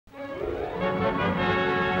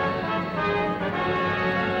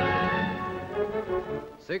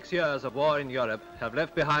6 years of war in Europe have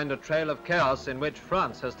left behind a trail of chaos in which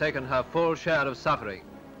France has taken her full share of suffering.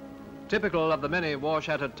 Typical of the many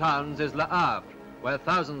war-shattered towns is Le Havre, where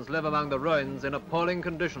thousands live among the ruins in appalling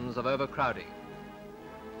conditions of overcrowding.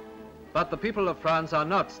 But the people of France are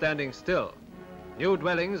not standing still. New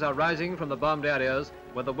dwellings are rising from the bombed areas,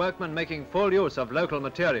 with the workmen making full use of local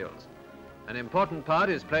materials. An important part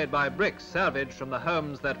is played by bricks salvaged from the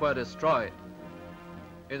homes that were destroyed.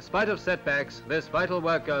 In spite of setbacks, this vital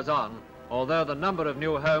work goes on, although the number of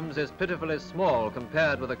new homes is pitifully small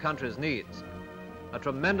compared with the country's needs. A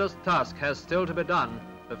tremendous task has still to be done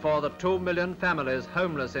before the 2 million families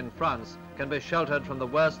homeless in France can be sheltered from the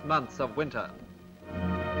worst months of winter.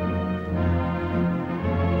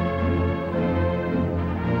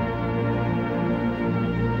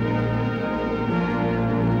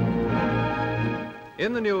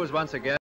 In the news once again,